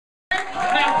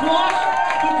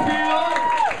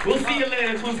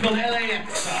one's called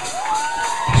LAX.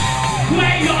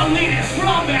 Play your leaders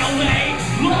from LA,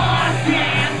 Los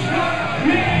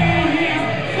Angeles,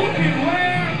 fucking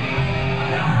where?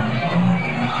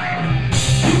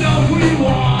 You know who you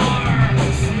are.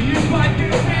 You fight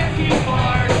your fancy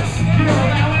hard. You know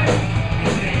that way?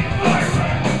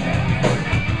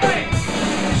 Hey,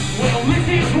 well,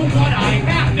 listen to what I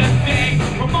have to say.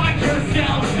 Remind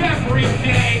yourselves every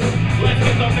day. Let's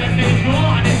get the message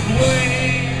on its way.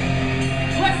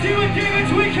 Let's see what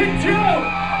demons we can do.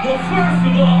 Well, first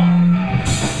of all,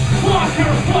 fuck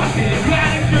your fucking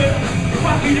gratitude.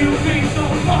 Fucking do things so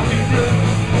fucking good.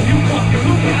 You fucking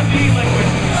look at me like we're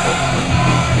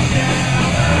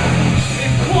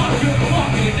and fuck your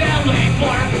fucking LA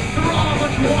bar. They're all a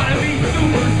bunch of wannabe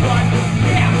superstars.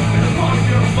 Yeah, and fuck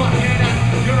your fucking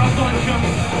you're a bunch of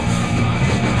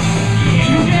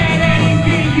you get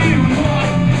anything you want.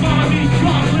 Mommy's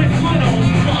chocolate little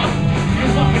fuck.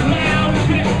 You're fucking loud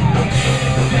shit.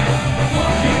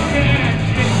 Fucking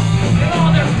dancing. And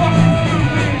all their fucking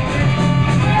stupid.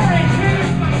 There ain't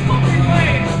serious but fucking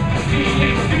lame. He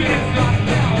ain't serious not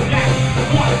now. That's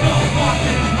what the fuck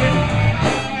is with.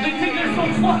 They think they're so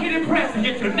fucking impressed to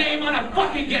get your name on a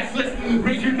fucking guest list.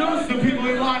 Raise your nose to people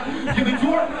in line. Give the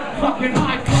door fucking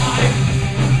high five.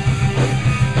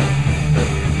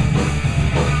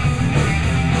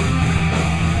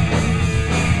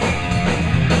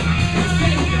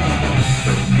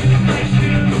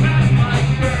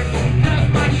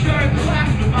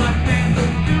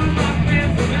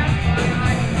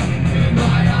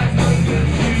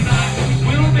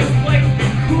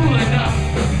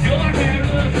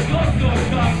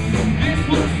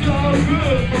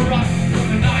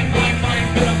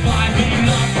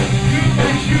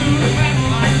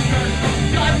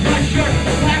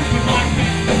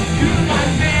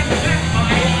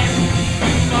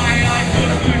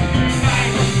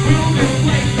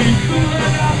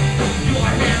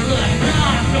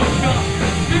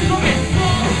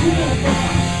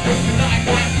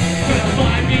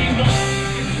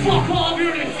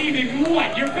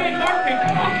 What? Your big market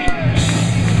fucking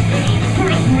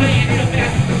girls who lay into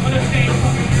that on the same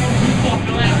fucking girls who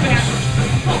fucking laugh at.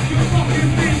 Fuck your fucking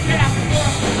big ass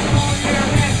girl. All your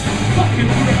head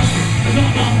fucking girl.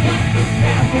 Not a what?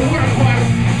 Half a work hard.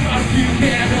 Just you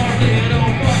can or little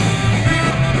fuck.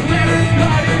 Letters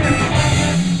got in his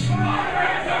pocket.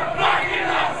 Brothers are fucking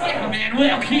us. Yeah, man,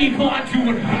 we'll keep on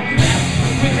doing that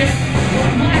with it.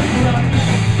 One last run.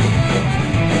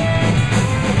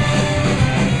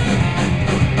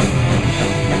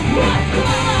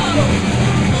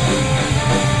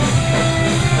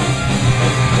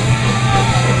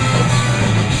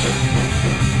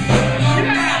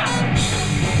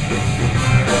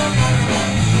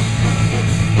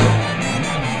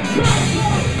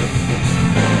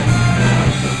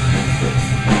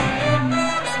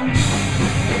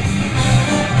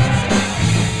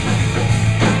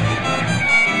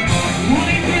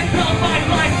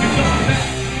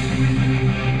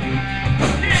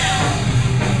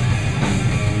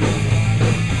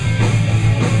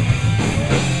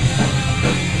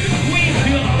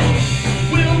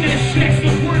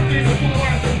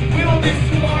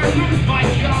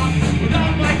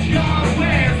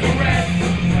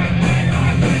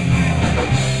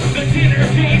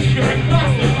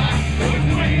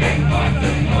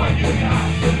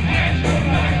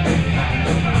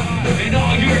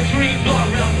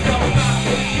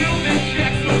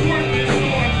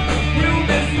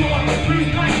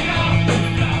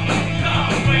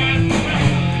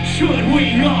 Should we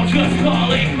all just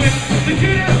call it quits? The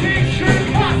dinner